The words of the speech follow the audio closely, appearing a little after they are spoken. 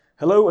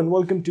Hello and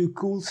welcome to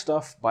Cool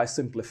Stuff by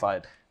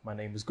Simplified. My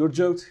name is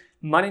Gurjot.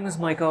 My name is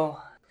Michael.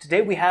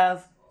 Today we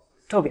have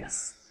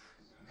Tobias.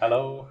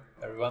 Hello,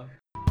 everyone.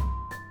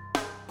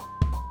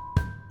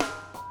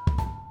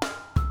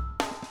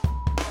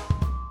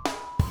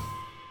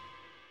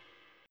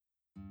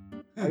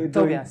 How you doing?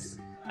 Tobias,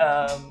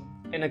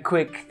 in a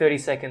quick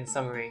 30-second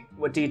summary,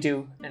 what do you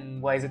do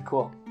and why is it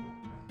cool?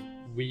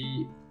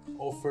 We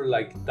offer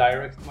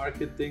direct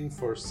marketing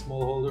for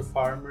smallholder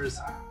farmers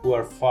who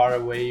are far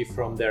away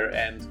from their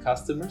end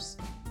customers.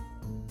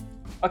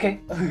 Okay.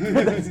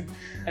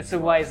 And so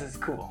why is this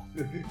cool?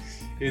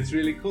 It's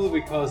really cool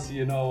because,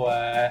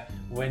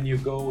 when you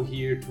go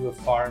here to a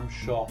farm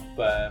shop,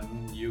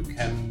 you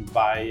can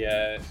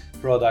buy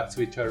products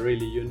which are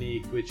really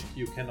unique, which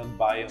you cannot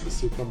buy on the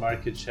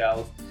supermarket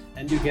shelf.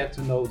 And you get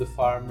to know the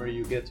farmer,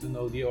 you get to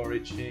know the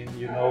origin,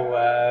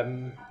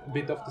 a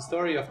bit of the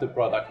story of the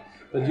product.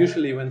 But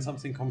usually when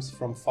something comes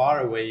from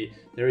far away,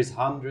 there is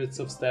hundreds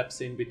of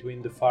steps in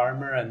between the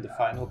farmer and the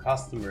final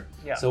customer.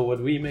 Yeah. So what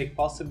we make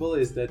possible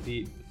is that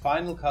the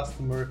final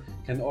customer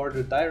can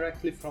order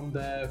directly from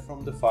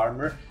the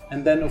farmer.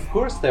 And then of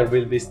course there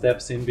will be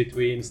steps in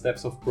between,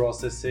 steps of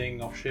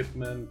processing, of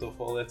shipment, of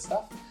all that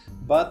stuff.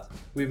 But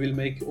we will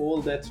make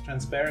all that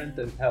transparent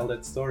and tell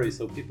that story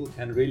so people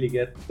can really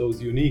get those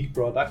unique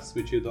products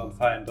which you don't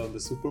find on the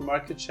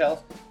supermarket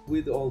shelf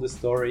with all the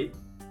story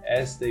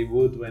as they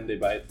would when they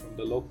buy it from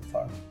the local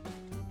farm.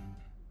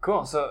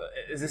 Cool. So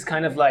is this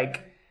kind of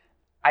like,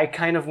 I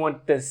kind of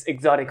want this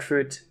exotic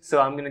fruit, so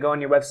I'm going to go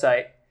on your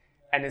website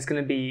and it's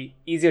going to be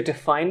easier to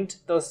find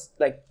those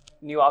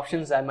new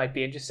options I might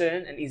be interested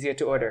in and easier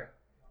to order.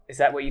 Is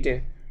that what you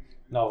do?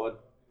 No,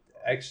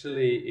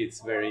 actually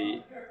it's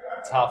very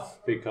tough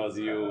because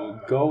you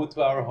go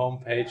to our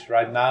homepage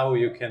right now,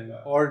 you can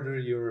order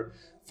your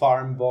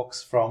farm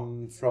box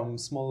from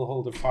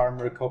smallholder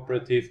farmer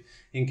cooperative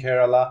in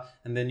Kerala,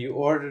 and then you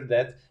order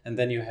that and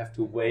then you have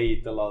to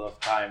wait a lot of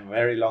time,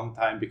 very long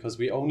time, because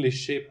we only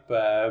ship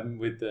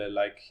with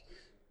the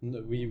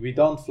we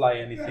don't fly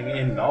anything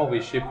in, no,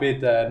 we ship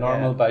it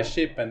normal by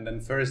ship, and then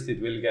first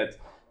it will get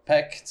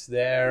packed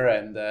there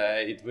and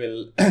it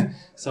will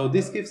so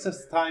this gives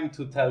us time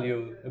to tell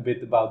you a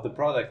bit about the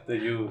product that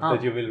you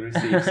will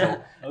receive.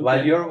 So Okay.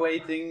 While you're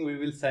waiting, we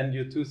will send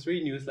you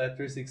 2-3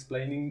 newsletters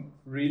explaining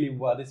really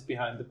what is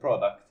behind the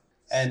product,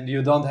 and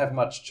you don't have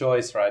much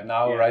choice right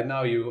now. Right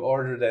now you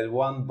order that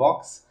one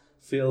box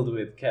filled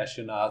with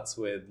cashew nuts,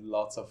 with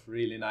lots of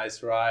really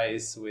nice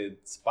rice, with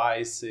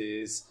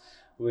spices,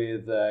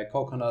 with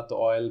coconut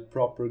oil,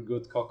 proper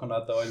good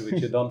coconut oil,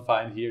 which you don't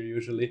find here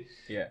usually.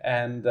 Yeah.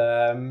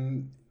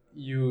 And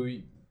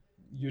you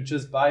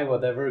just buy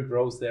whatever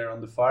grows there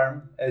on the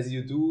farm, as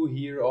you do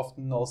here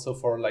often also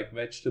for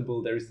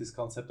vegetable. There is this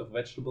concept of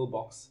vegetable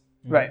box.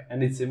 Right.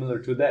 And it's similar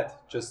to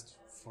that, just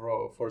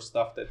for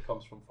stuff that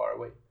comes from far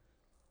away.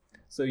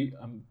 So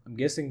I'm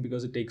guessing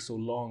because it takes so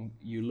long,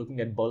 you're looking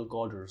at bulk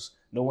orders.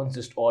 No one's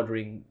just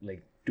ordering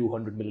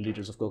 200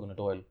 milliliters of coconut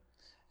oil.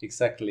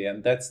 Exactly,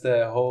 and that's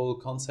the whole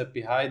concept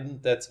behind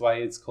it. That's why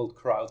it's called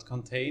crowd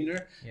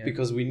container,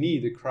 because we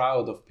need a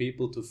crowd of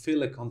people to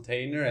fill a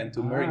container and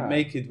to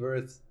make it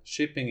worth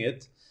shipping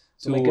it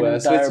So to an entire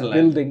Switzerland.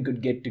 building could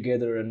get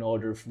together and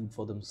order food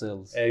for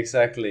themselves.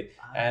 Exactly,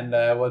 and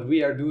what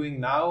we are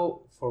doing now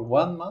for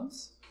 1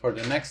 month, for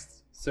the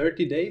next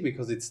 30 days,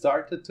 because it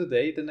started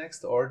today, the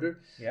next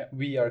order,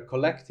 we are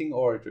collecting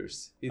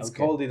orders. It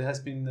has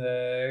been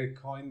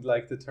coined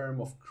the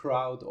term of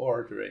crowd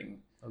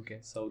ordering. Okay.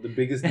 So the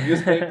biggest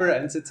newspaper,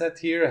 NZZ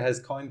here, has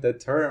coined that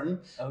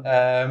term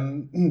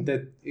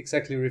that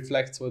exactly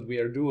reflects what we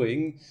are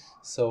doing.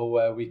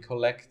 So we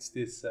collect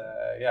this,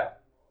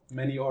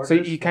 many orders. So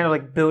you kind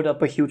of build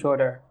up a huge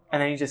order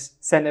and then you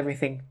just send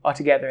everything all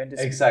together and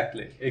just...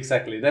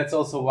 Exactly. That's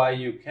also why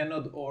you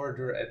cannot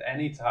order at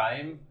any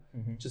time.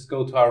 Mm-hmm. Just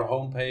go to our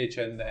homepage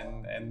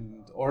and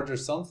order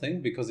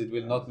something, because it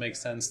will not make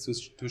sense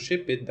to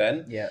ship it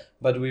then. Yeah.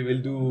 But we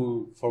will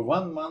do for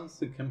 1 month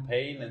the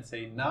campaign and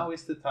say now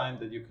is the time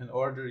that you can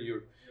order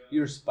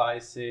your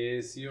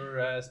spices,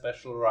 your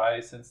special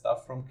rice and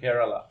stuff from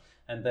Kerala.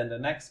 And then the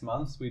next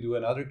month we do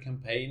another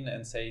campaign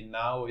and say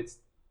now it's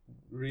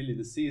really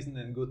the season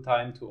and good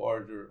time to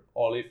order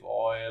olive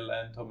oil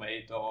and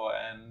tomato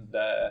and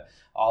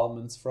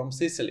almonds from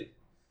Sicily.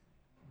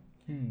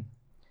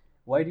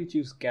 Why did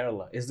you choose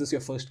Kerala? Is this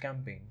your first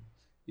campaign?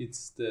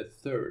 It's the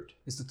third.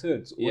 It's the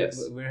third. So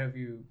Yes. Where have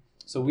you...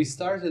 So we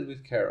started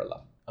with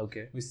Kerala.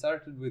 Okay. We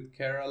started with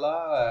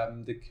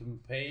Kerala. The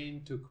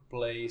campaign took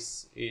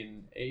place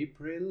in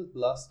April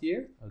last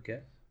year. Okay.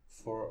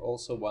 For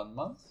also 1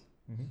 month.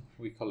 Mm-hmm.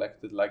 We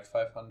collected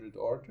 500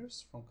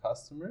 orders from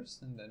customers,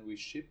 and then we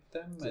shipped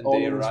them, and all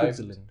they over arrived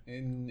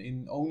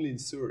Switzerland? only in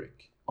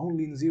Zurich.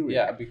 Only in Zurich?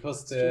 Yeah,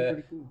 because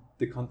pretty cool.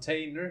 the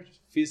container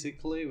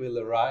physically will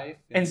arrive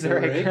in In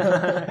Zurich.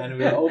 and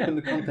we'll open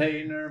the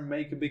container,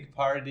 make a big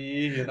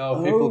party,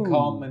 people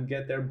come and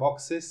get their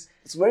boxes.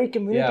 It's very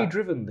community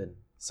driven then.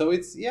 So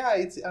it's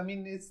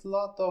a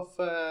lot of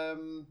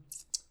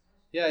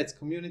yeah, it's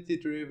community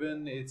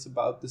driven. It's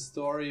about the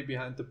story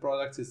behind the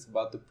products. It's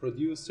about the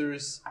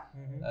producers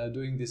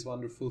doing this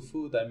wonderful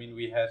food. I mean,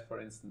 we had,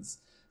 for instance,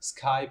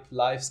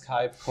 live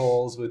Skype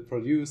calls with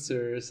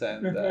producers,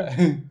 and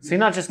So you're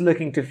not just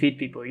looking to feed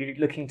people; you're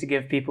looking to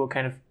give people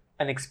kind of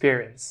an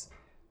experience.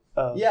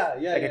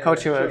 Like a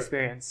cultural sure.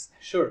 experience.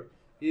 Sure.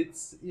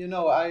 It's,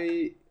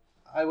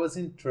 I was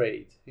in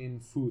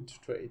food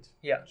trade.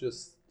 Yeah.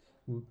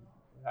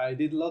 I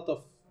did a lot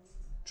of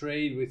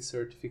trade with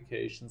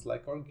certifications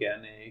like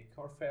organic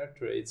or fair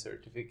trade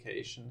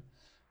certification.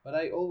 But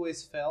I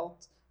always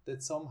felt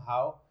that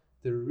somehow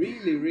the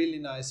really, really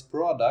nice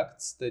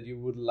products that you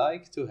would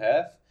like to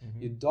have,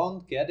 you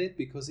don't get it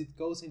because it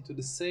goes into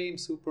the same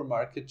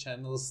supermarket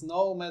channels,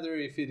 no matter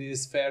if it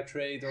is fair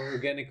trade or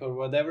organic or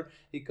whatever,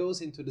 it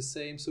goes into the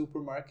same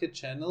supermarket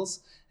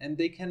channels, and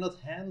they cannot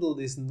handle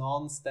this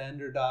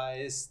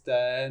non-standardized,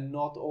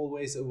 not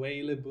always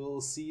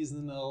available,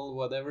 seasonal,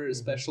 whatever,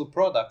 special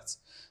products.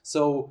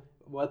 So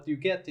what you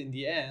get in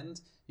the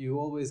end, you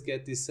always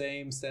get the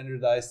same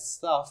standardized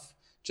stuff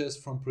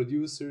just from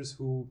producers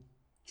who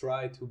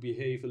try to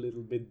behave a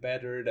little bit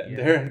better than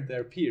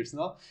their peers,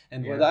 no?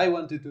 And what I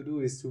wanted to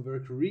do is to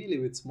work really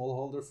with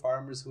smallholder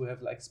farmers who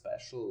have like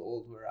special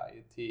old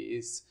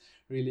varieties,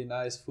 really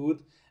nice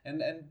food,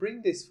 and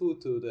bring this food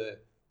to the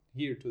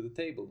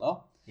table,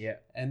 no? Yeah.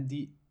 And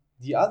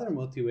the other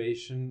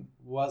motivation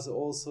was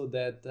also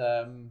that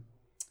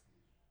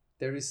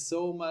there is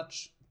so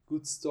much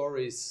good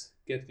stories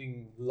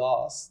getting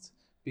lost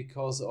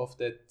because of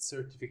that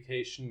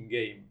certification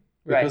game.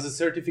 Because a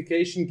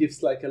certification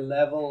gives like a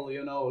level,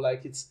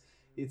 like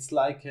it's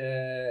like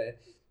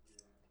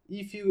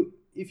if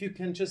you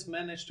can just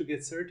manage to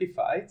get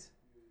certified,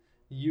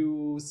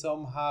 you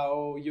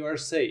are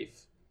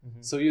safe.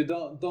 So you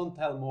don't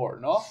tell more,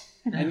 no?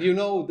 And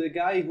the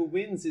guy who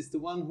wins is the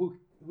one who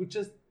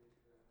just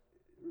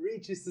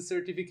reaches the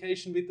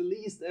certification with the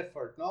least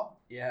effort, no?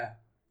 Yeah.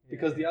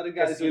 Because the other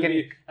guys you will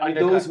can be,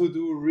 those who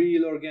do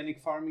real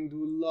organic farming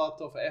do a lot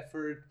of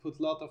effort, put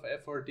a lot of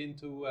effort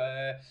into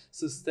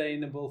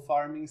sustainable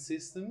farming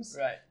systems.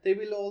 Right. They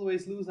will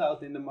always lose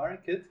out in the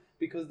market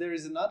because there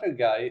is another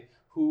guy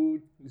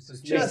who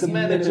just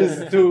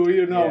manages to,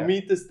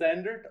 meet the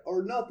standard,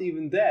 or not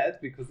even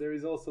that, because there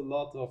is also a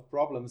lot of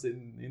problems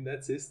in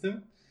that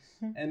system.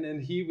 And then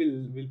he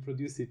will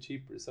produce it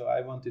cheaper. So I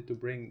wanted to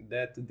bring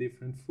that to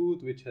different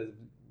food, which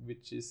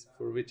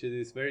it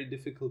is very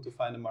difficult to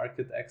find a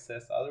market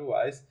access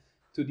otherwise,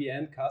 to the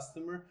end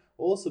customer.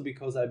 Also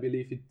because I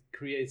believe it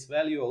creates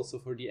value also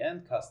for the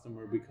end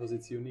customer because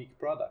it's unique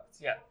products.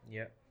 Yeah.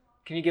 Yeah.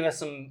 Can you give us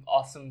some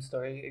awesome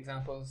story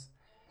examples?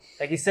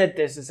 Like you said,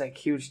 there's this like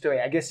huge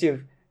story. I guess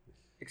you've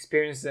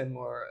experienced them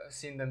or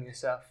seen them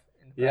yourself.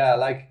 Yeah,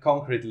 like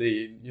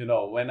concretely,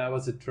 when I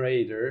was a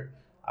trader,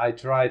 I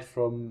tried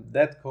from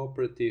that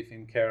cooperative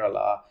in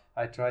Kerala,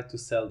 I tried to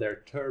sell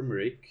their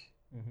turmeric.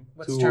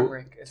 What's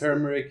turmeric?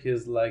 Turmeric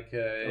is like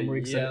a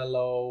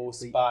yellow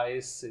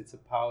spice. It's a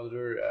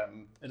powder.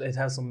 It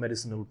has some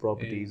medicinal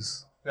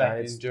properties. Right. And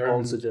it's In German,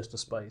 also just a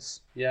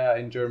spice. Yeah,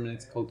 in German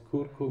it's called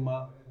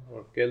Kurkuma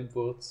or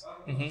Gelbwurz.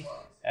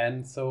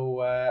 And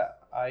so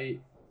I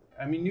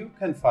mean, you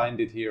can find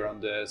it here on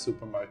the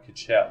supermarket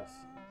shelf.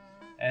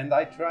 And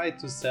I tried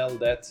to sell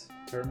that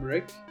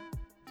turmeric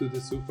to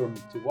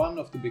one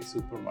of the big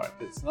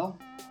supermarkets, no?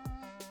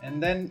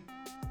 And then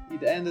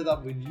it ended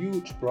up with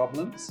huge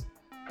problems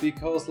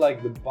because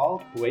like the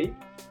bulk weight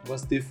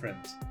was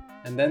different.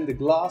 And then the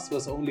glass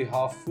was only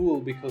half full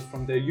because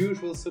from their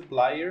usual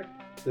supplier,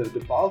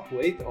 the bulk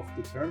weight of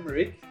the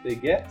turmeric they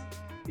get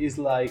is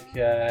like,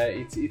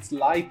 it's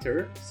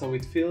lighter, so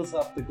it fills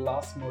up the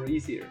glass more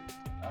easier.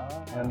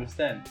 You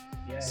understand?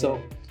 Yeah. So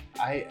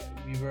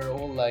we were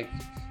all like,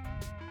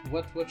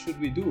 what should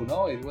we do?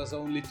 No, it was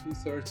only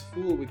 2/3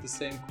 full with the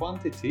same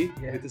quantity,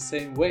 with the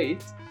same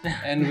weight,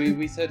 and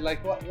we said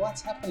like,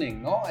 what's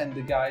happening? No, and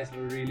the guys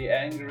were really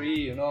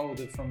angry,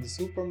 from the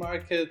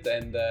supermarket,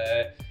 and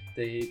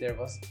there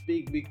was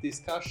big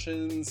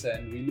discussions,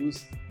 and we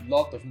lose a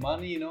lot of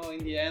money,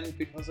 in the end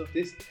because of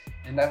this.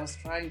 And I was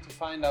trying to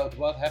find out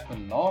what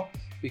happened, no,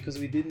 because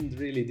we didn't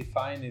really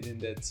define it in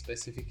that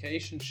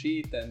specification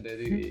sheet, and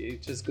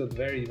it just got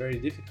very, very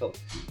difficult.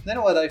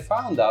 Then what I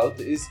found out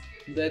is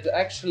that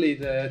actually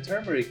the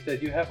turmeric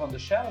that you have on the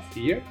shelf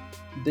here,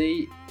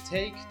 they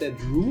take that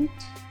root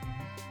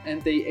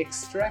and they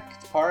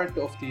extract part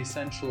of the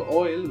essential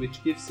oil,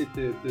 which gives it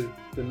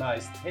the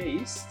nice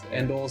taste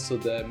and also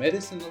the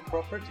medicinal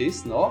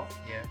properties, no?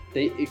 Yeah.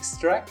 They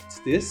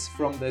extract this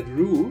from that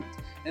root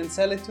and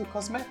sell it to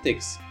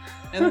cosmetics.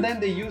 And then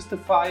they use the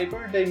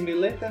fiber, they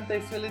mill it, and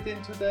they fill it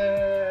into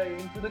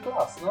the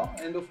glass, no?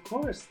 And of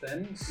course,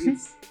 then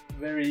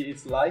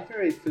it's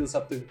lighter, it fills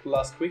up the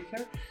glass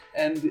quicker,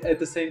 and at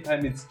the same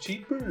time it's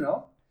cheaper,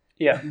 no?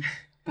 Yeah.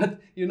 But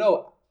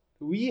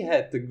we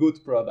had the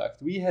good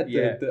product. We had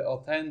the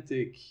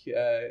authentic,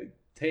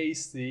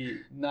 tasty,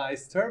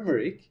 nice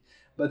turmeric,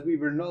 but we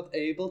were not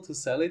able to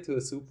sell it to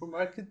a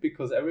supermarket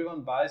because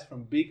everyone buys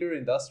from bigger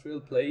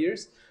industrial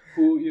players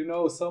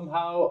who,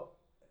 somehow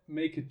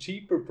make a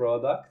cheaper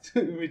product,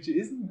 which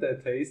isn't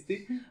that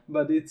tasty,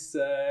 but it's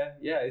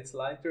it's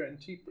lighter and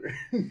cheaper.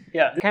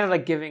 Yeah, kind of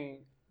like giving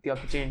the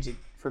opportunity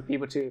for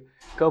people to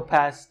go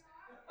past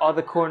all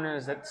the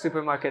corners that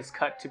supermarkets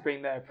cut to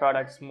bring their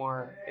products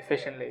more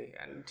efficiently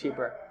and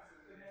cheaper.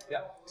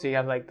 Yeah. So you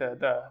have like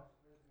the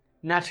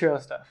natural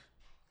stuff,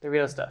 the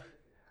real stuff.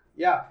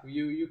 Yeah,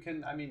 you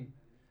can. I mean,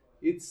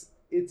 it's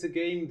a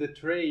game. The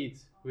trade,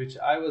 which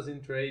I was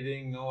in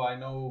trading, I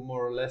know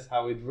more or less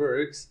how it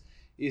works,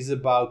 is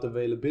about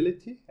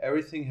availability.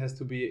 Everything has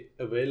to be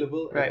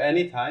available Right. at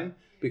any time,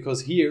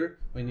 because here,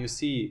 when you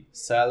see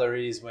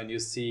salaries, when you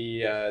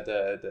see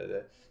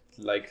the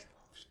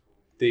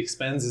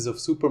expenses of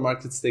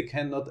supermarkets, they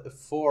cannot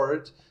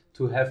afford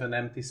to have an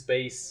empty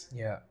space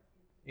Yeah.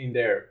 in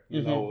their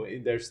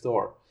in their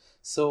store.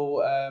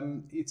 So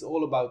it's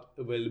all about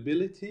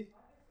availability.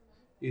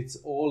 It's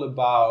all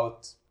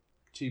about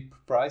cheap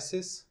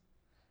prices,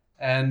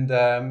 and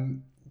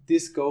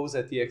this goes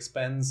at the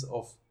expense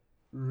of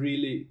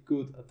really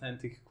good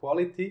authentic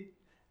quality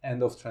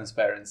and of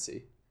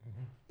transparency,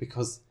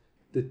 because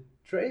the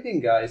trading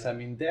guys, I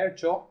mean, their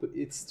job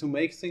is to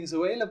make things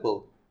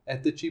available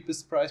at the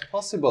cheapest price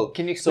possible.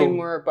 Can you explain So-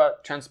 more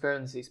about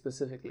transparency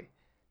specifically?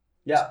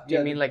 Yeah. Do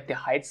you mean like they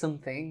hide some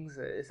things?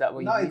 Is that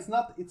what No, you mean?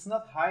 it's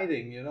not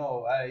hiding.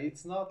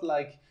 It's not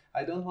like,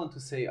 I don't want to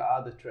say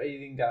the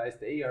trading guys,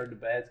 they are the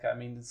bad guy. I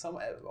mean,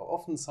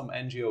 often some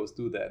NGOs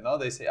do that. No,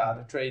 they say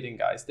the trading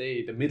guys,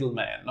 the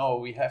middleman. No,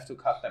 we have to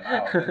cut them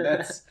out, and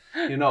that's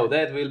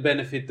that will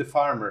benefit the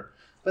farmer.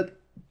 But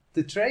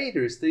the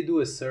traders, they do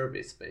a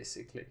service,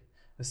 basically,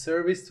 a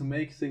service to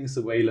make things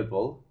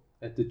available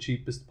at the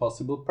cheapest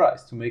possible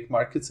price, to make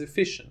markets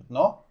efficient.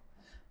 No,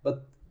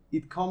 but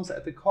it comes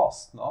at a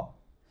cost. No,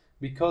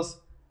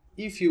 because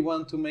if you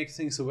want to make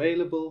things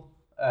available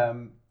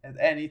at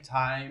any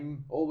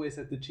time, always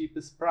at the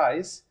cheapest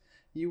price,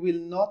 you will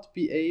not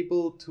be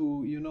able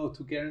to,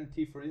 to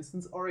guarantee, for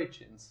instance,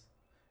 origins.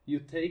 You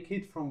take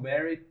it from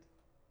where it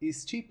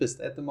is cheapest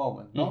at the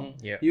moment. No,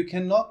 Yeah. you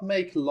cannot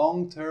make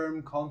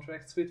long-term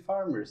contracts with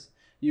farmers.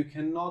 You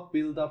cannot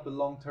build up a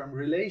long-term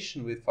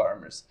relation with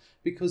farmers,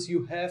 because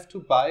you have to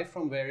buy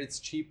from where it's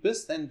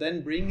cheapest and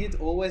then bring it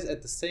always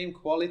at the same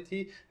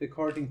quality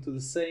according to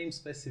the same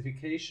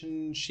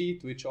specification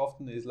sheet, which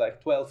often is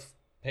like 12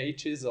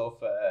 pages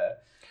of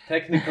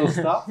technical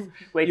stuff.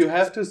 Wait. You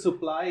have to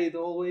supply it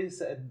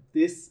always at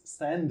this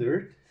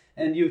standard,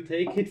 and you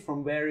take it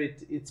from where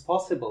it's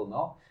possible,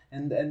 no?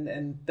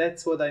 And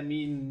that's what I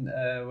mean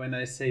when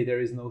I say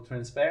there is no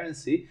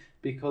transparency,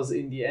 because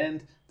in the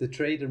end the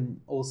trader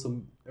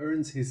also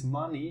earns his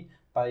money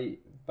by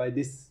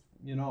this,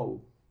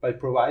 by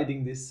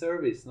providing this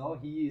service. No,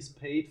 he is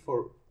paid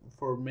for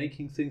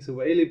making things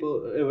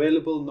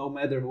available no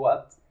matter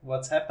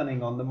what's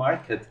happening on the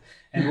market.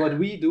 And what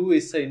we do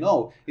is say,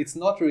 no, it's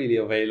not really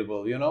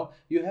available.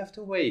 You have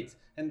to wait,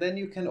 and then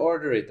you can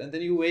order it, and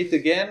then you wait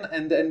again,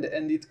 and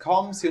it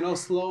comes,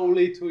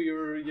 slowly to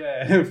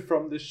your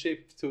from the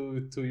ship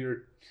to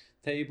your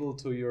table,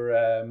 to your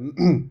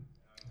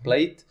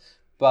plate.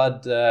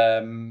 But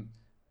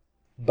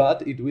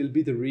it will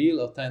be the real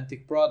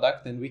authentic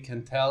product, and we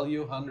can tell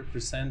you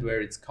 100%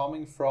 where it's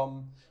coming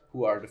from,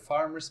 who are the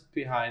farmers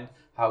behind,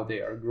 how they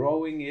are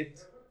growing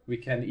it. We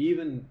can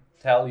even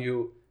tell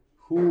you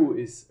who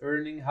is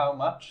earning how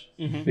much,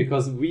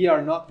 because we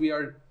are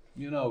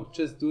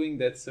just doing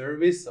that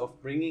service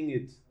of bringing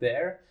it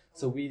there.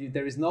 So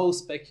there is no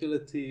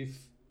speculative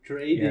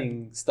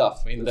trading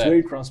stuff in It's there.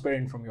 very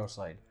transparent from your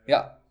side.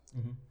 Yeah.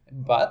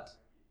 But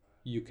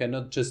you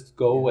cannot just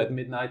go at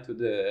midnight to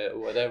the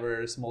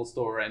whatever small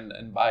store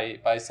and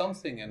buy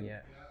something. And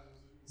Yeah.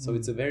 so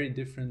it's a very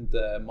different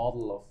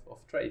model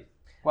of trade.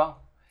 Wow.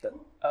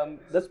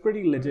 That's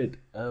pretty legit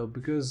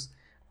because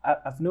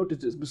I've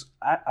noticed this. Because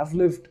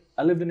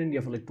I lived in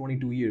India for like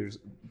 22 years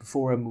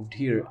before I moved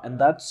here, and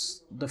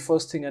that's the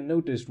first thing I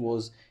noticed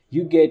was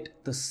you get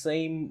the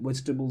same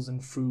vegetables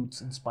and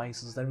fruits and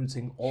spices and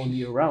everything all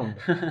year round.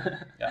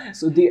 Yeah.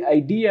 So the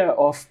idea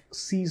of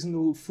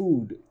seasonal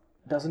food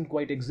doesn't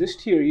quite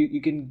exist here.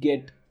 You can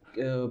get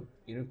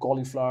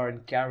cauliflower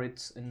and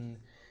carrots and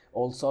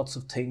all sorts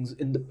of things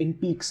in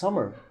peak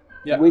summer,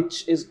 Yeah.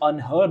 which is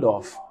unheard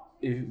of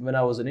when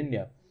I was in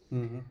India.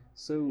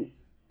 So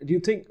do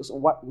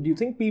you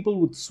think people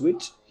would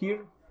switch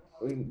here?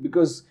 I mean,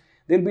 because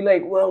they'll be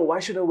like, well, why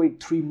should I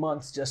wait 3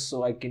 months just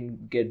so I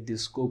can get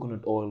this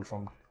coconut oil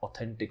from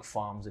authentic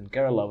farms in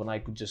Kerala when I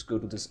could just go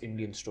to this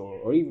Indian store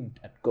or even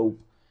at Coop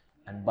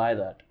and buy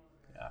that?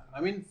 Yeah.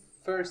 I mean,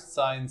 first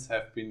signs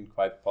have been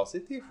quite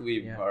positive.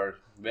 We Yeah. are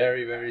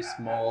very, very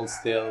small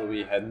still.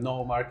 We had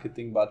no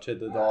marketing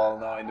budget at all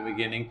now in the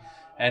beginning.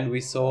 And we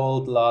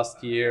sold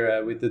last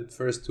year, with the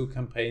first 2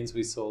 campaigns,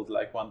 we sold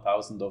like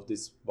 1,000 of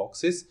these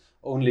boxes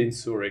only in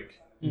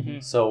Zurich.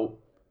 So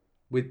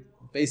with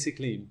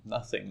basically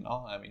nothing,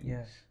 no? I mean,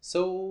 Yeah.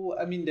 so,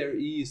 I mean, there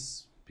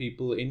is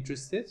people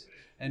interested.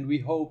 And we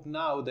hope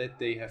now that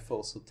they have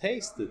also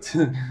tasted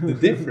the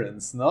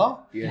difference, no?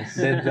 Yes.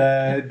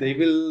 That they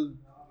will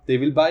they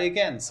will buy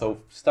again. So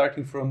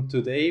starting from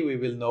today, we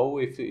will know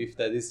if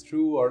that is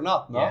true or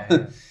not. No?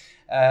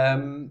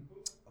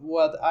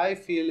 What I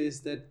feel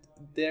is that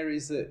there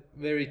is a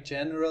very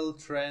general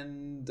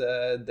trend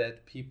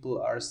that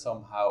people are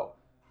somehow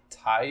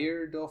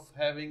tired of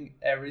having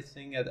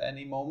everything at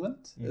any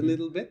moment, a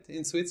little bit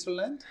in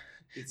Switzerland.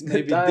 It's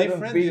maybe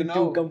different, being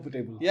too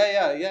comfortable.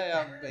 Yeah.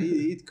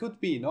 It could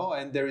be, no?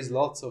 And there is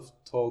lots of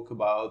talk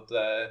about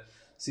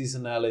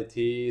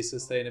seasonality,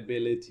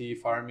 sustainability,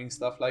 farming,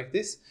 stuff like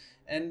this.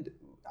 And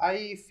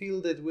I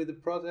feel that with a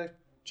project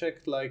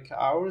like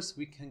ours,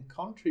 we can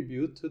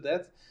contribute to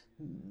that,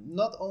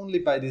 not only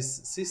by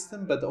this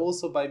system, but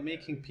also by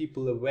making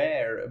people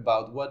aware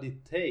about what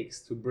it takes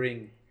to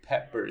bring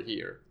pepper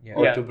here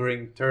or to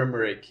bring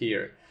turmeric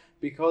here.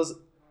 Because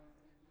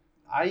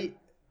I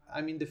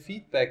mean, the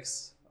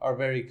feedbacks are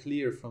very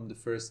clear from the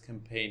first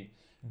campaign.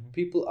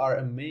 People are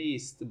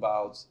amazed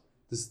about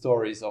the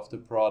stories of the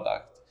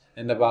product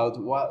and about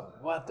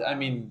what I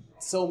mean,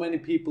 so many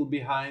people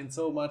behind,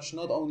 so much,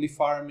 not only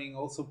farming,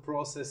 also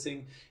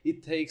processing.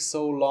 It takes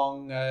so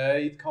long,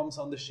 it comes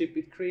on the ship.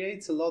 It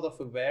creates a lot of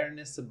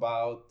awareness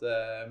about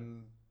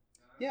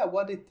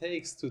what it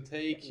takes to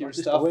take your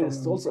stuff.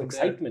 It's also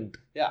excitement.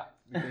 Yeah.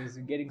 Because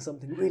you're getting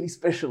something really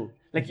special.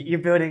 Like you're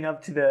building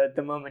up to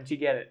the moment you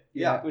get it.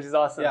 Yeah. Which is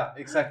awesome. Yeah,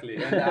 exactly.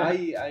 And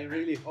I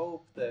really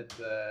hope that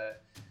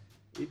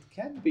it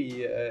can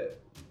be a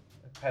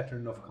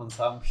pattern of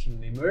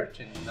consumption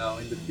emerging now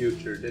in the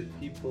future, that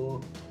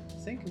people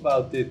think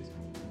about it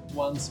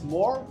once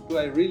more. Do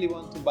I really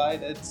want to buy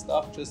that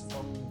stuff just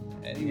from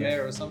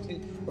anywhere or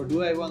something? Or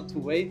do I want to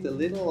wait a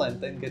little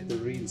and then get the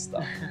real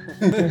stuff?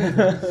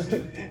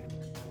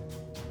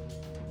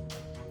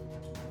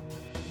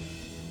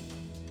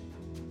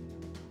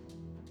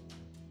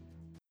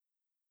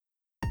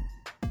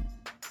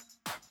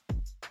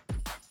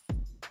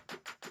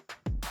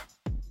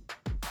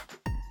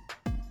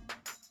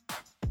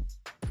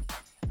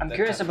 I'm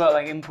curious about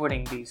like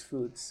importing these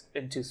foods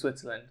into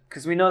Switzerland,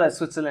 because we know that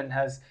Switzerland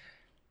has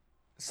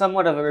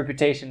somewhat of a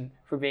reputation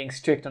for being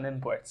strict on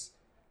imports.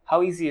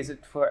 How easy is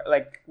it for,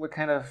 like, what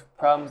kind of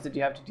problems did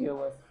you have to deal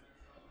with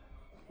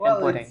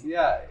importing?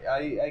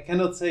 I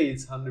cannot say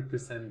it's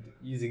 100%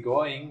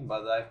 easygoing,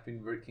 but I've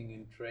been working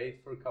in trade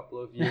for a couple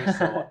of years,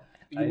 so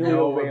I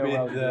know a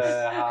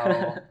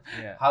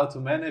bit how to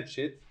manage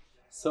it.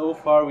 So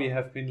far we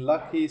have been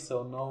lucky,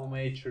 so no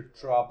major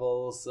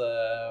troubles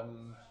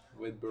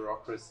with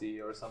bureaucracy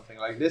or something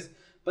like this,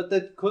 but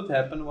that could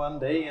happen one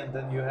day, and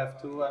then you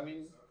have to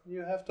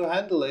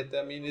handle it.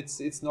 I mean,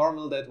 it's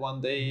normal that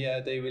one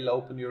day they will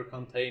open your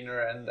container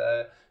and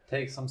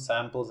take some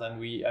samples, and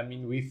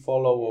we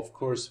follow, of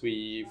course,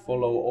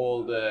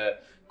 all the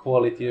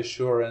quality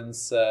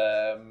assurance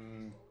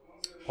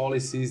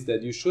policies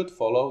that you should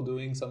follow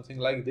doing something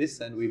like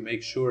this, and we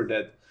make sure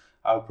that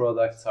our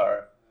products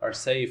are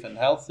safe and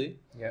healthy.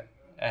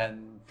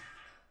 And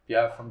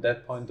from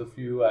that point of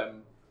view,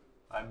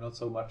 I'm not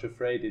so much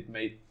afraid. It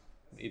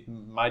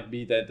might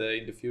be that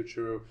in the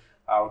future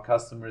our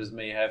customers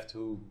may have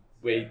to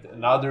wait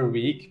another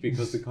week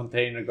because the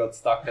container got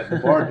stuck at the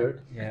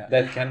border.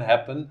 That can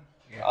happen.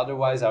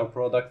 Otherwise, our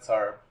products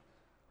are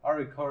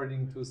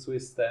according to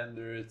Swiss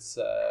standards.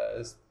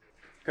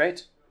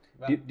 Great.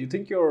 Do you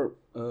think your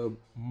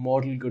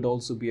model could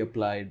also be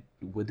applied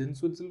within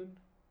Switzerland?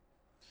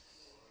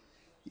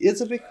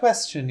 It's a big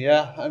question.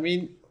 Yeah, I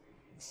mean,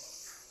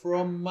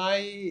 from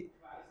my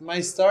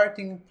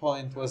starting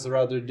point was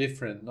rather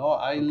different. No,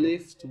 I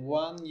lived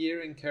 1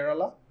 year in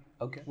Kerala.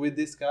 With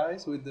these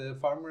guys, with the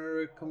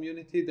farmer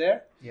community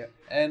there.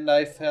 And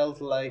I felt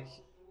like,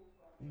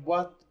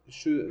 what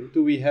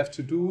do we have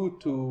to do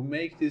to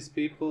make these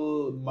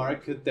people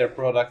market their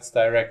products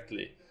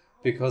directly?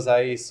 Because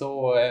I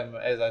saw,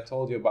 as I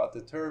told you about the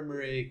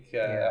turmeric,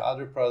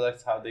 other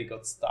products, how they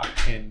got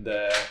stuck in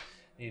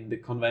the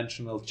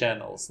conventional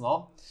channels,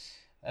 no?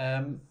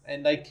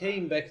 And I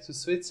came back to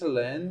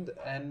Switzerland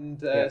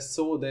and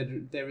saw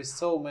that there is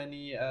so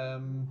many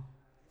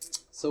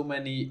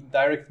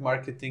direct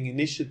marketing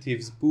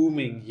initiatives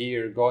booming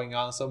here, going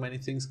on, so many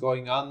things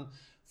going on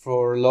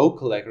for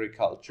local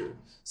agriculture.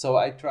 So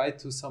I tried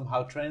to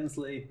somehow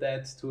translate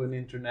that to an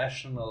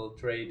international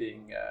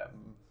trading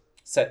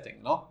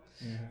setting, no?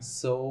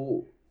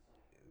 So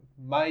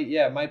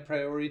my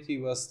priority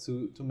was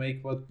to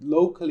make what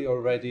locally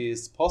already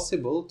is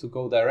possible, to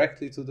go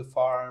directly to the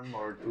farm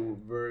or to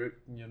work,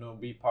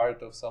 be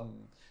part of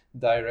some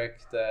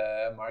direct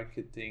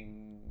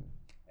marketing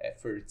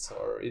efforts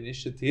or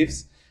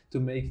initiatives to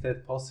make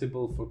that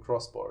possible for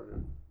cross-border.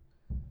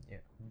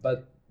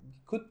 But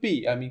could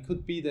be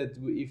that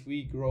if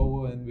we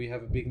grow and we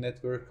have a big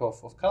network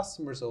of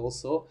customers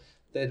also,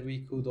 that we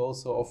could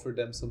also offer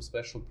them some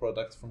special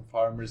products from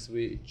farmers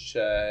which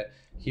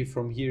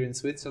here in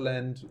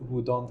Switzerland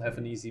who don't have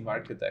an easy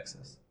market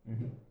access.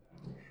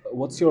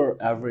 What's your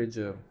average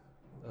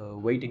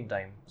waiting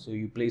time? So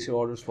you place your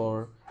orders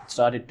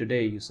started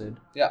today, you said.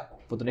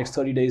 For the next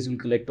 30 days you'll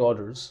collect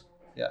orders.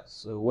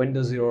 So when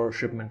does your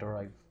shipment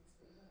arrive?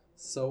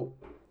 So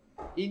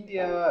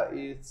India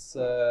is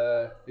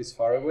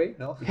far away,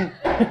 no?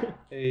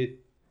 It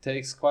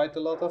takes quite a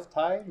lot of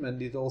time,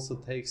 and it also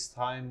takes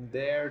time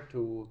there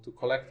to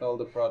collect all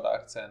the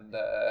products, and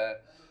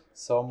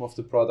some of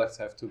the products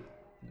have to.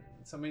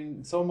 I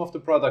mean, some of the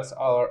products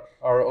are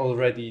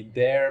already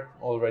there,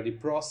 already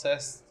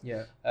processed.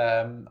 Yeah.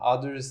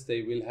 Others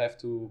they will have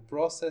to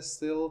process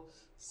still.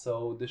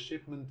 So the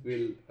shipment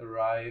will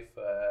arrive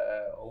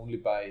only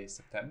by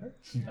September.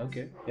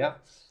 Okay. Yeah.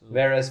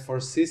 Whereas for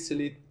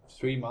Sicily,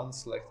 3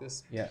 months like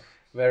this. Yeah.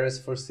 Whereas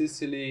for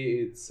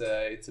Sicily, it's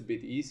a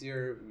bit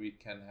easier. We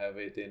can have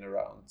it in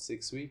around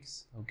 6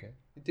 weeks. Okay.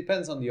 It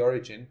depends on the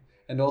origin.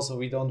 And also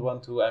we don't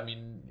want to, I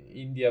mean,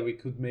 India, we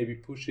could maybe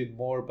push it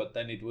more, but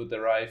then it would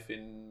arrive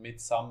in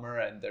midsummer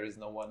and there is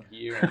no one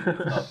here.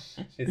 And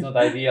it's not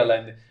ideal.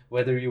 And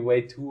whether you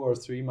wait 2 or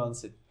 3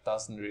 months, it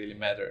doesn't really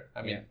matter.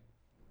 I mean,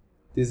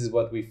 this is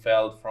what we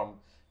felt from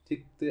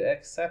the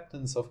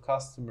acceptance of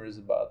customers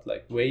about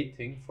like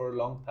waiting for a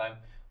long time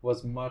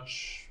was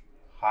much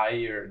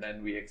higher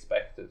than we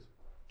expected.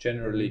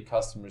 Generally,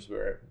 customers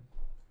were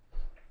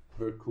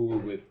cool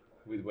with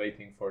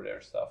waiting for their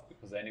stuff,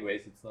 because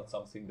anyways it's not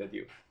something that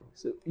you.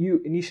 So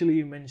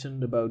you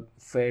mentioned about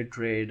fair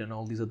trade and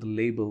all these other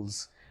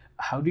labels.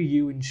 How do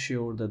you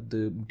ensure that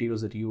the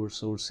materials that you are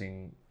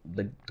sourcing,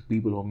 like the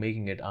people who are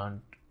making it,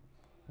 aren't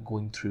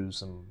going through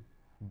some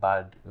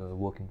bad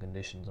working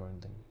conditions or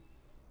anything?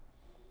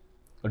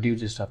 Or do you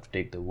just have to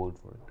take the word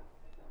for it?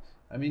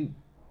 I mean,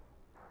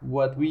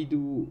 what we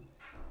do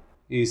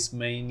is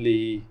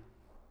mainly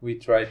we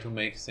try to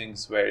make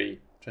things very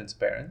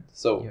transparent.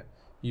 So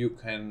you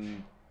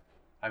can,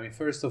 I mean,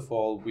 first of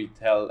all, we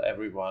tell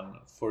everyone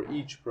for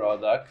each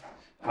product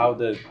how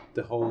the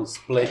whole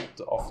split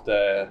of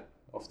the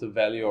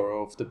value or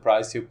of the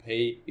price you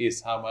pay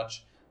is, how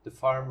much the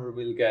farmer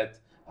will get,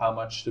 how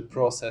much the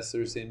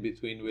processors in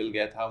between will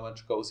get, how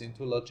much goes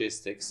into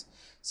logistics.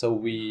 So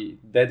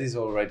that is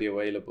already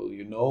available.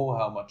 You know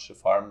how much the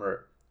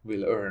farmer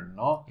will earn,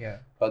 no? Yeah.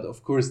 But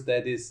of course,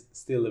 that is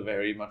still a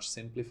very much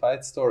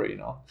simplified story,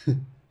 no?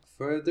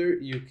 Further,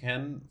 you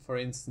can, for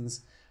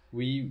instance,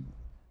 we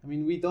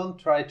don't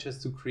try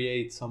just to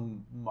create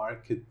some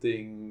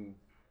marketing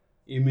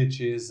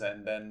images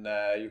and then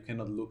you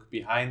cannot look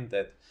behind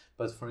that.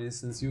 But for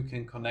instance, you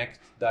can connect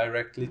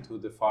directly to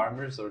the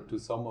farmers or to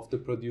some of the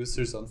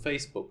producers on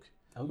Facebook.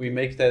 Okay. We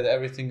make that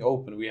everything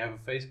open. We have a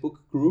Facebook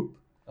group,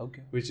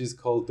 which is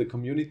called the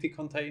Community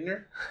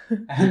Container,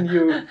 and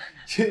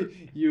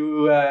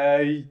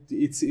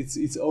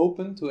it's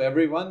open to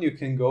everyone. You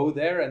can go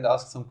there and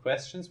ask some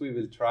questions. We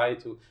will try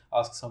to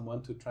ask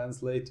someone to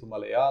translate to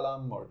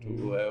Malayalam or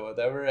to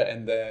whatever,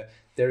 and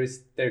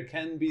there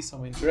can be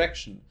some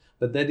interaction.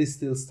 But that is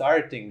still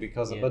starting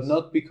but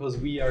not because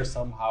we are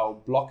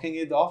somehow blocking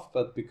it off,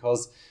 but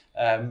because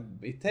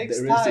it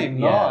takes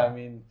time. I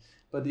mean.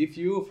 But if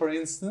you, for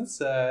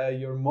instance,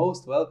 you're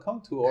most welcome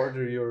to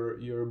order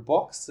your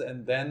box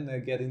and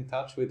then get in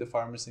touch with the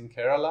farmers in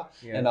Kerala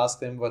and ask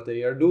them what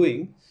they are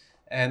doing.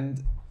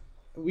 And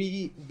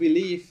we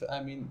believe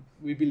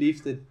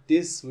that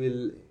this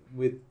will,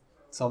 with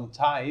some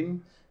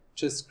time,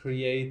 just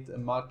create a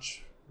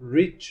much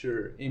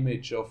richer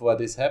image of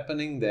what is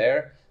happening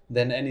there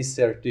than any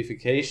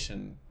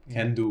certification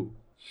can do.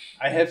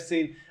 I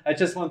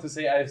just want to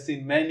say, I have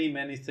seen many,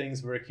 many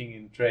things working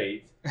in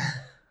trade.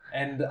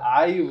 And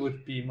I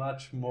would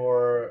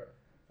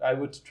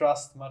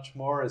trust much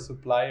more a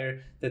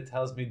supplier that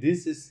tells me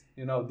these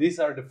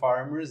are the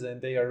farmers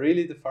and they are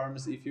really the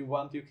farmers. If you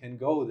want, you can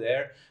go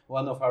there.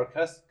 One of our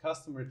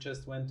customers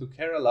just went to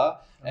Kerala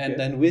and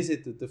then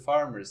visited the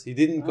farmers. He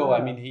didn't go,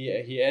 I mean,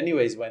 he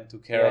anyways went to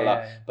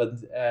Kerala, but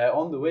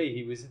on the way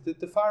he visited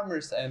the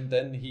farmers and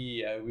then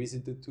he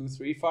visited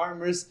 2-3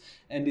 farmers,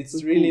 and it's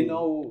so really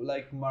no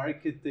like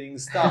marketing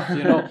stuff,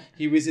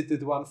 He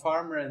visited one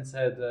farmer and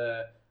said,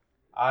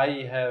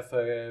 I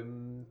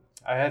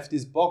have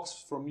this box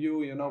from you,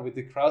 with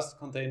the crust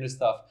container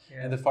stuff.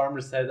 Yeah. And the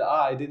farmer said,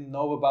 I didn't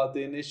know about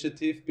the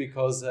initiative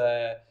because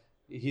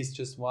he's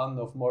just one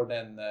of more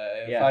than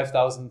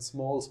 5,000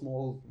 small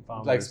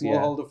farmers, like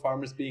smallholder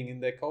farmers being in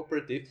the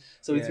cooperative.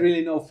 So it's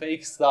really no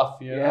fake stuff,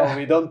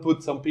 We don't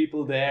put some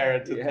people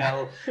there to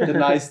tell the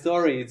nice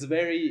story. It's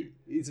very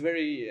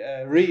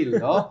real,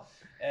 no?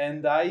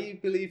 And I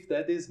believe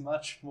that is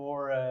much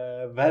more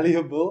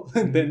valuable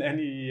than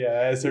any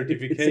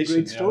certification. It's a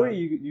great story.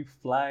 You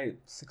fly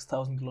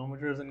 6,000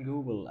 kilometers in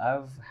Google.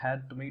 I've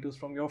had tomatoes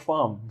from your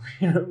farm.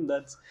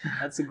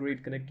 That's a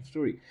great connective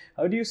story.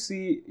 How do you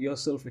see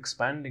yourself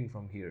expanding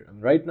from here? I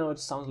mean, right now it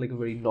sounds like a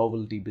very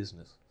novelty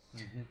business.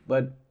 Mm-hmm.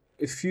 But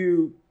if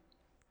you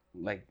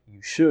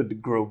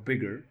should grow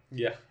bigger.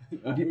 Yeah,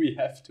 we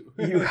have to.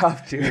 You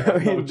have to. I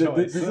mean, no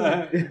choice.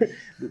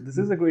 This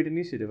is a great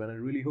initiative, and I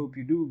really hope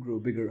you do grow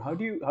bigger. How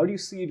do you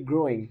see it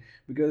growing?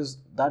 Because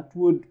that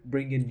would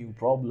bring in new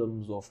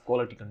problems of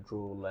quality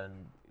control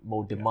and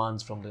more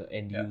demands from the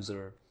end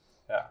user.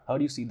 Yeah. How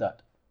do you see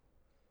that?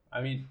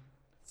 I mean,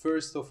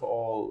 first of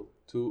all,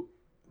 to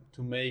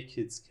make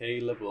it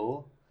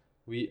scalable,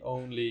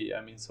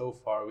 so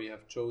far we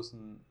have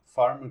chosen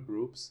farmer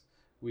groups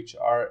which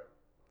are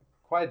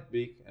quite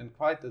big and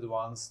quite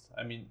advanced.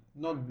 I mean,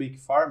 not big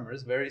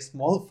farmers, very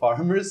small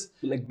farmers,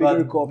 Like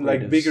bigger but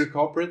like cooperatives. bigger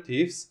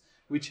cooperatives,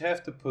 which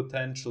have the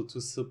potential to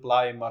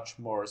supply much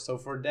more. So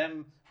for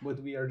them,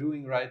 what we are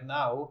doing right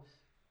now,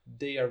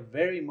 they are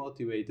very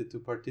motivated to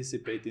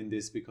participate in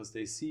this because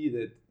they see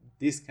that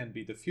this can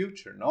be the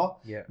future, no?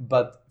 Yeah.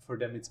 But for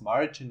them, it's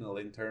marginal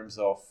in terms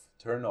of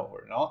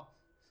turnover, no?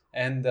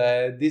 And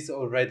this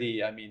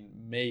already, I mean,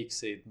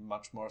 makes it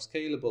much more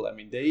scalable. I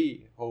mean,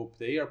 they hope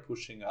they are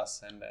pushing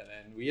us, and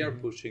we are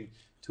pushing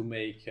to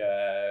make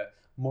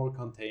more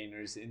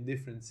containers in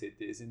different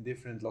cities, in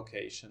different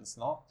locations,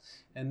 no?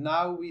 And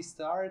now we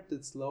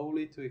started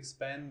slowly to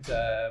expand.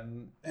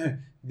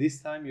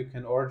 This time you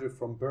can order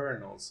from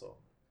Bern also.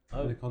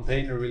 Oh. The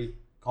container will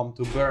come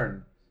to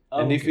Bern.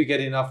 Oh, And if okay. we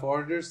get enough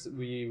orders,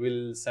 we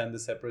will send a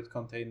separate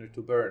container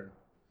to Bern.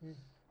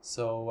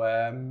 So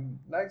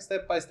like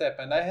step by step,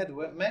 and I had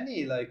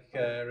many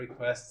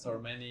requests or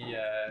many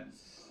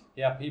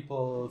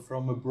people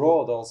from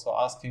abroad also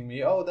asking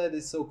me, oh, that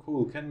is so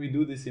cool, can we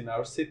do this in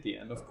our city?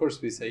 And of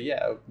course we say,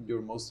 yeah,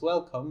 you're most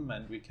welcome,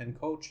 and we can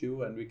coach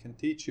you and we can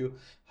teach you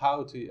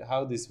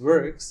how this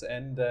works.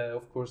 And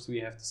of course we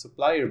have the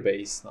supplier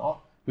base,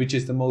 no, which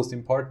is the most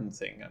important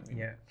thing. I mean,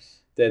 Yeah.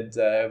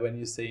 that when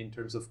you say in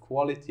terms of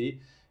quality,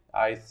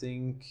 I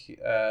think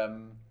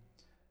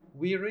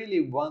we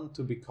really want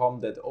to become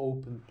that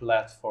open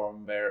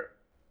platform where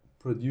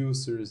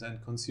producers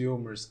and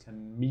consumers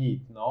can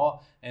meet,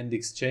 no, and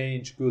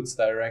exchange goods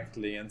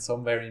directly, and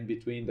somewhere in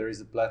between there is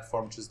a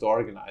platform just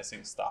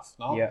organizing stuff,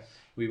 no. Yeah.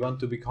 We want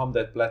to become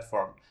that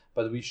platform,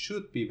 but we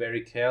should be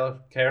very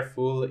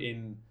careful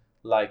in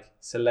like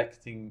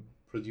selecting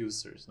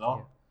producers, no.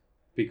 Yeah.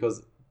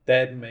 Because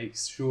that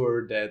makes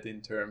sure that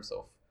in terms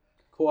of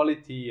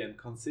quality and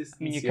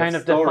consistency, I mean, you're kind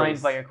of stories,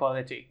 defined by your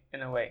quality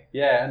in a way.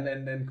 yeah,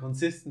 and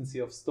consistency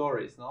of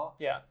stories, no.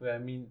 Yeah. I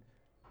mean,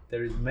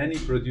 there is many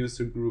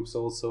producer groups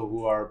also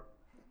who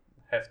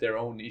have their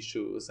own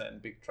issues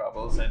and big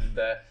troubles, and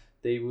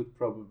they would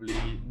probably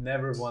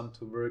never want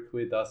to work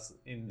with us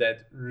in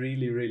that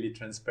really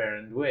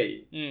transparent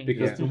way,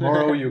 because Yeah.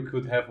 tomorrow you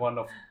could have one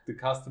of the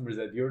customers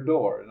at your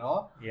door,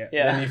 no? Yeah.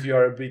 Yeah. Then if you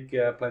are a big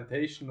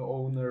plantation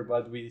owner,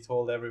 but we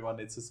told everyone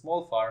it's a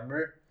small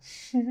farmer,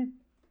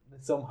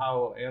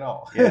 somehow, you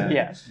know,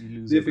 Yeah. You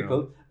lose your ground.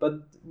 difficult. But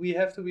we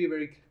have to be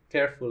very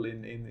careful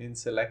in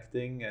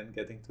selecting and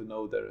getting to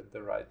know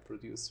the right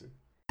producer.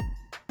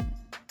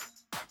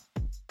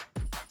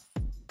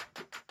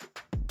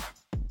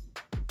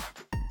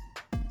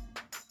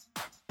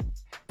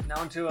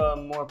 Now to a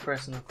more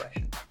personal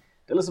question.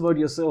 Tell us about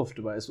yourself,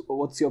 Tobias.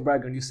 What's your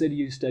background? You said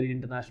you studied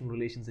international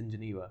relations in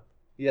Geneva.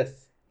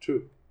 Yes,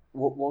 true.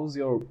 What was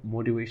your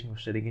motivation for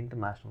studying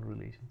international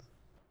relations?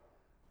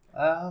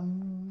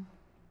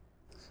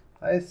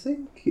 I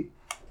think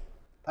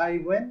I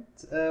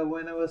went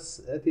when I was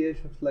at the age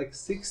of like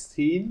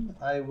 16.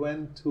 I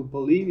went to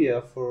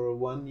Bolivia for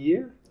 1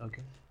 year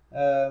Okay.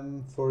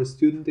 for a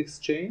student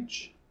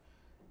exchange,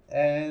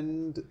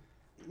 and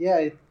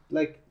yeah,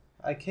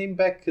 I came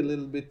back a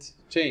little bit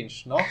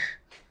changed, no,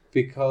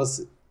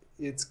 because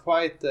it's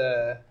quite.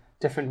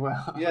 Different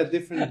world. Yeah,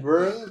 different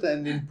world,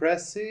 and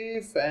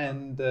impressive,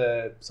 and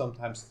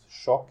sometimes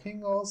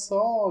shocking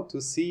also to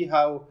see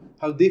how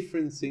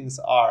different things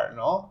are,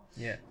 no?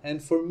 Yeah.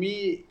 And for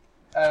me,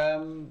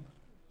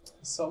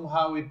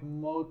 somehow it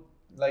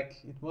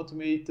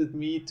motivated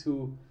me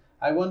to.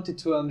 I wanted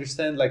to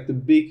understand like the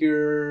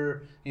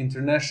bigger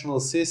international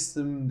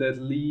system that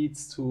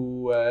leads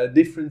to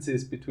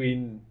differences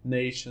between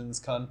nations,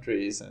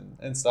 countries,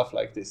 and stuff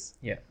like this.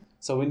 Yeah.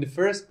 So in the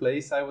first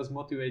place, I was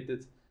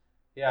motivated.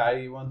 Yeah,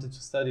 I wanted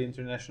to study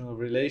international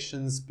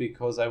relations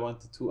because I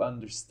wanted to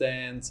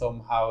understand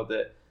somehow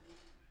the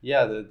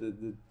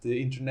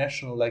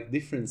international like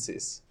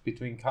differences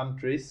between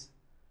countries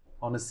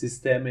on a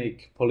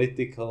systemic,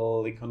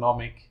 political,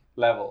 economic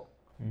level.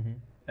 Mm-hmm.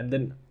 And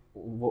then,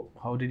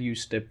 how did you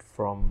step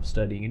from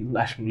studying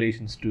international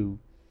relations to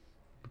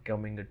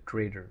becoming a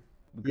trader?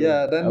 Because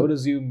Yeah, then- I would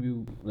assume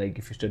you, like,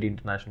 if you study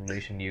international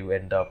relation, you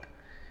end up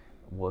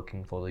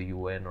working for the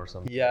UN or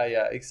something.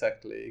 Yeah,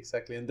 exactly.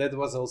 And that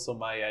was also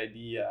my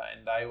idea.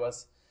 And I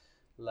was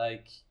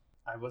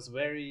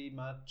very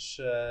much,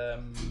 I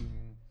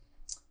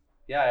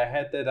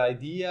had that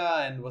idea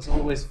and was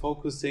always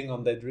focusing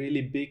on that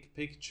really big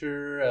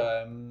picture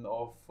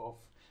of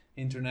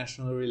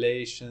international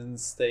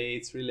relations,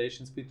 states,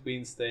 relations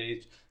between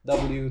states,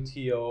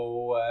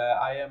 WTO,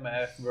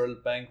 IMF,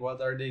 World Bank,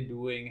 what are they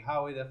doing,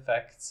 how it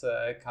affects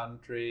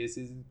countries,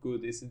 is it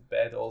good, is it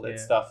bad, all that Yeah.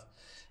 stuff.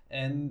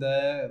 And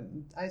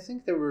I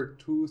think there were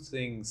two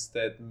things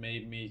that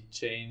made me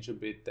change a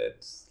bit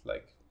that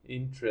like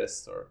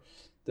interest. Or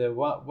the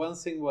one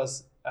thing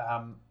was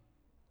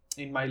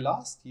in my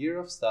last year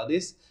of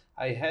studies,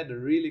 I had a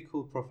really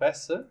cool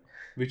professor,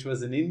 which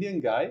was an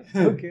Indian guy,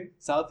 Okay.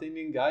 South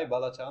Indian guy,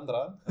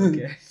 Balachandran.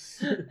 Okay.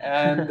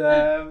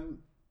 And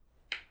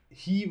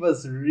he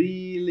was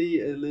really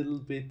a little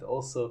bit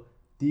also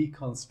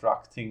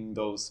deconstructing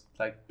those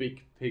like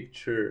big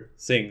picture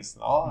things,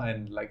 no?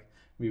 And like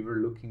we were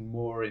looking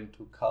more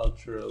into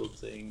cultural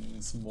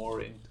things,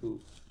 more into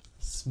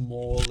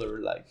smaller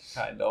like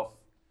kind of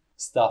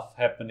stuff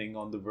happening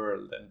on the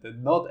world, and that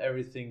not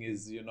everything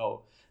is, you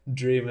know,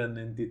 driven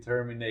and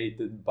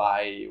determined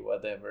by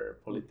whatever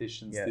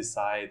politicians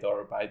decide,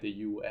 or by the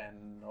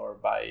UN, or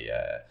by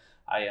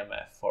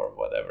IMF or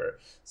whatever.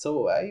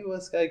 So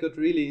I got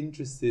really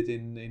interested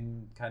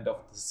in kind of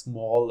the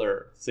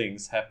smaller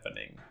things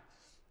happening,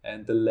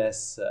 and the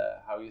less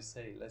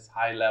less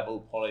high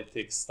level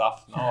politics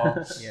stuff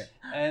now.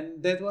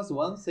 And that was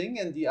one thing.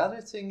 And the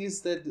other thing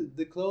is that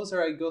the closer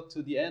I got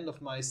to the end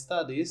of my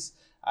studies,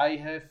 I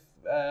have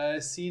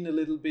seen a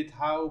little bit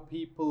how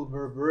people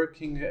were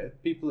working,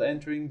 people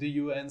entering the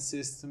UN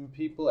system,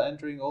 people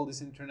entering all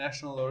these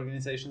international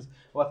organizations,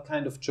 what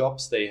kind of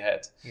jobs they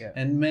had.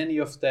 And many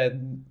of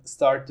them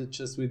started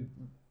just with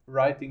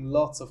writing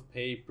lots of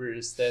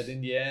papers that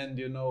in the end,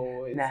 you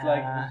know, it's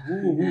like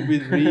who will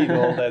read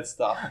all that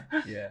stuff.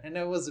 And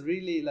I was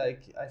really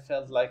like, I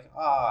felt like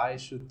I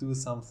should do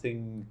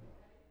something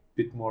a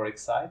bit more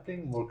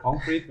exciting, more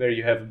concrete, where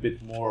you have a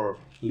bit more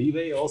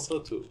leeway also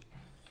to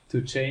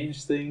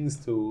change things,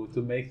 to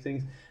make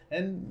things.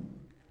 And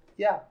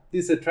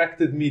this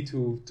attracted me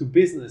to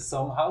business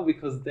somehow,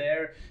 because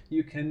there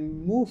you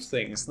can move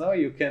things. Now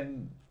you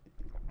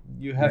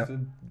have a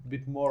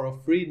bit more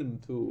of freedom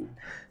to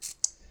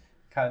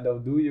kind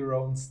of do your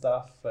own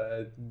stuff,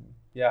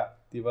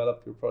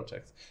 develop your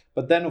projects.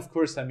 But then, of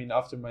course, I mean,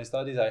 after my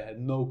studies, I had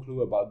no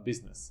clue about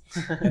business,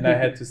 and I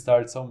had to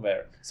start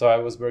somewhere. So I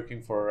was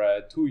working for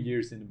 2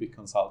 years in a big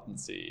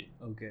consultancy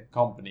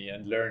company,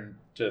 and learned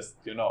just,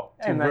 you know,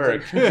 to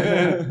work.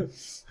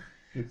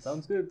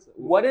 Sounds good.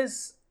 What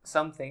is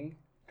something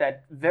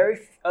that very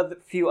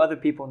few other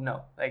people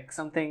know? Like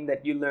something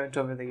that you learned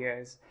over the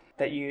years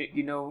that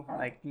you know,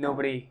 like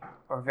nobody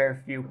or very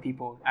few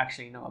people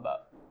actually know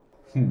about?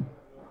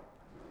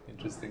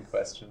 Interesting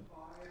question.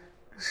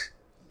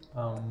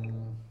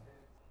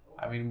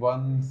 I mean,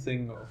 one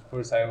thing, of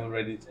course, I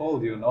already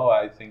told you. No,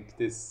 I think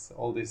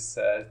all this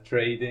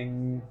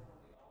trading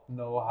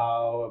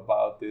know-how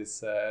about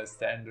this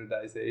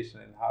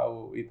standardization and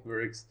how it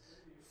works.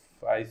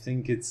 I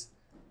think it's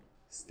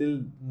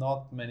still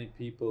not many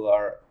people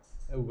are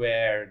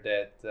aware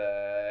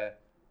that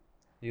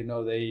you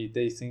know,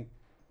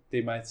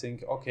 they might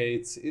think, okay,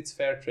 it's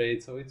fair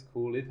trade, so it's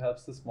cool, it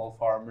helps the small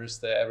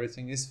farmers,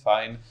 everything is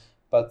fine,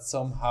 but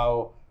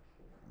somehow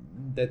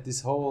that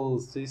this whole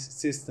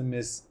system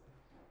is,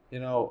 you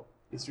know,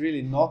 it's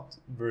really not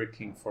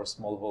working for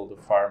smallholder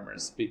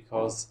farmers,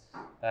 because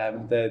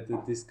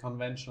these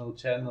conventional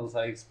channels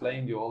I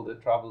explained you, all the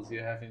troubles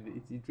you have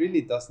in it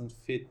really doesn't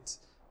fit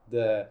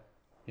the,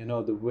 you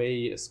know, the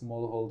way a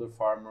smallholder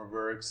farmer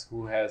works,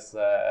 who has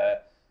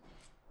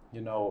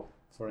you know,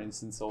 for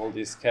instance, all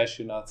these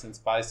cashew nuts and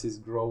spices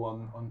grow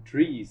on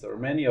trees, or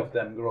many of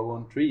them grow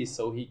on trees,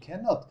 so he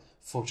cannot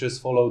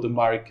just follow the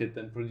market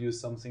and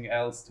produce something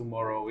else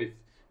tomorrow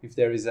if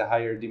there is a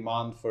higher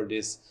demand for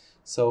this.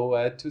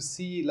 So to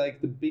see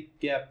like the big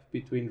gap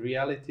between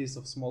realities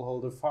of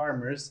smallholder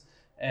farmers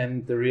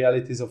and the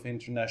realities of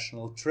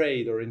international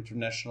trade or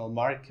international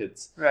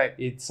markets,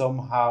 it's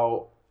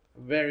somehow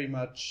very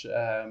much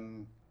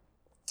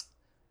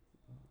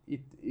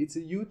it's a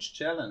huge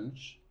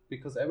challenge,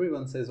 because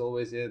everyone says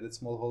always, that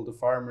smallholder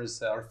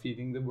farmers are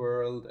feeding the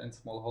world, and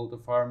smallholder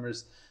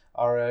farmers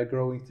are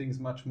growing things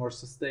much more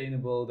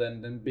sustainable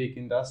than big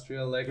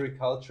industrial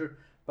agriculture.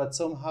 But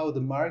somehow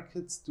the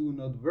markets do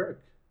not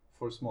work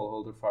for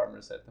smallholder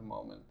farmers at the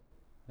moment.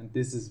 And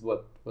this is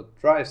what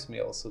drives me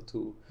also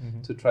to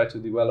try to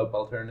develop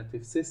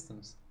alternative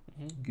systems.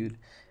 Good.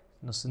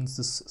 Now, since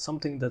this is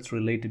something that's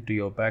related to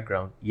your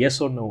background,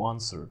 yes or no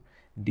answer.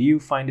 Do you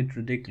find it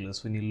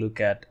ridiculous when you look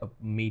at a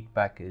meat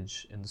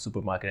package in the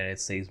supermarket and it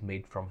says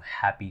made from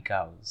happy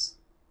cows?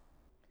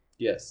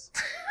 Yes.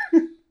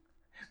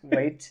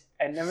 Wait,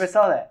 I never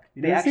saw that.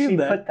 They actually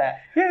put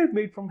that. Yeah,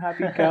 made from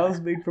happy cows,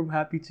 made from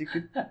happy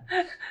chicken.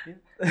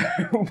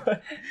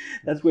 But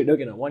that's great.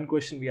 Okay, now one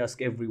question we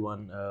ask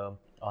everyone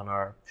on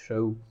our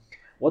show.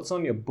 What's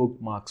on your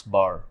bookmarks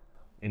bar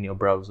in your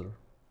browser?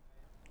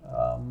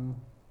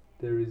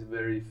 There is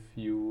very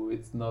few.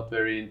 It's not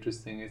very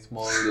interesting. It's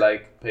more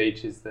like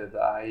pages that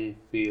I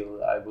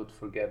feel I would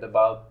forget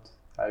about.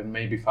 I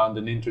maybe found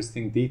an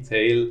interesting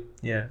detail.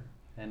 Yeah.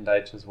 And I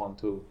just want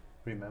to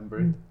remember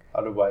it.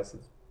 Otherwise,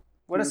 it's...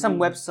 What are some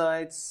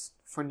websites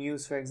for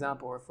news, for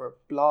example, or for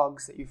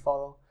blogs that you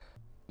follow?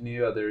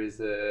 There is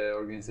an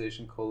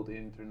organization called the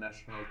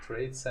International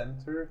Trade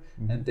Center,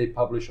 and they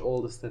publish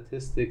all the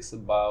statistics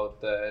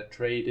about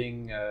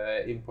trading,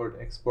 import,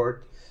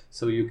 export.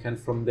 So you can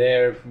from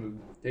there,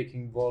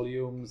 taking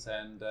volumes,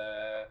 and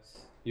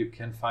you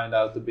can find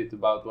out a bit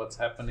about what's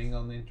happening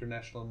on the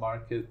international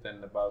market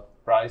and about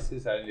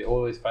prices. I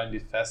always find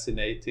it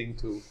fascinating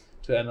to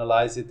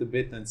analyze it a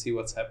bit and see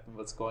what's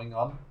going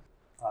on.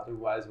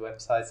 Otherwise,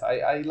 websites.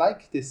 I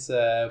like this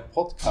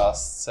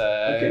podcasts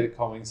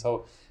coming.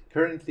 So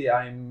currently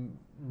I'm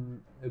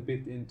a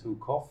bit into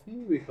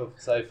coffee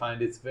because I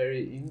find it's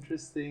very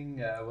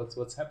interesting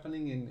what's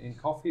happening in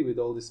coffee with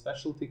all this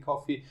specialty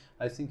coffee.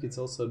 I think it's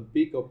also a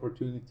big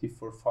opportunity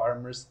for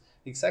farmers,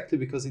 exactly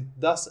because it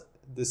does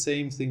the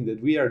same thing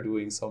that we are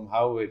doing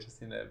somehow, which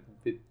is in a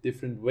bit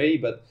different way,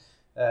 but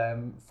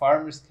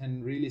farmers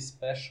can really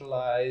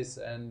specialize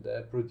and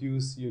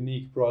produce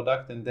unique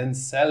product and then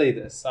sell it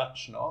as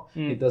such.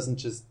 It doesn't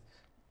just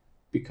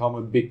become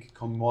a big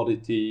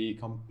commodity,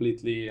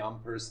 completely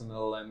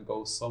impersonal and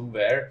go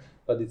somewhere,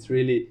 but it's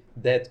really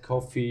that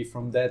coffee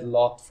from that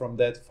lot, from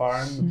that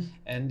farm.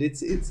 And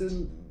it's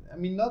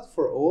not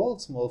for all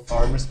small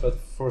farmers, but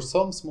for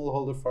some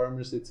smallholder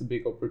farmers it's a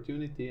big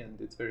opportunity and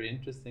it's very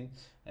interesting.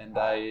 And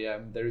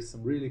there is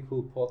some really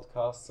cool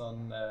podcasts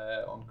on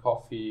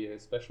coffee,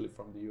 especially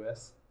from the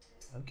US.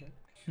 Okay.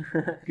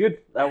 Good.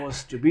 That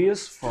was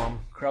Tobias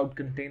from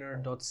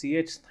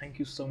crowdcontainer.ch. Thank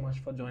you so much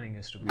for joining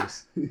us,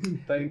 Tobias.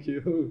 Thank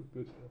you.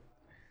 Good.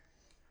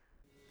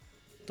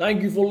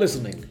 Thank you for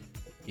listening.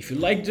 If you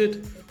liked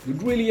it,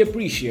 we'd really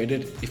appreciate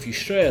it if you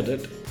shared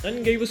it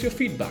and gave us your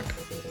feedback.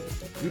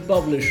 We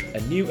publish a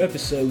new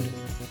episode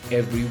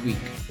every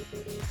week.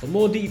 For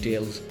more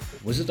details,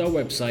 visit our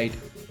website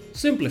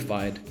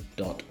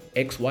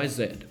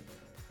simplified.xyz.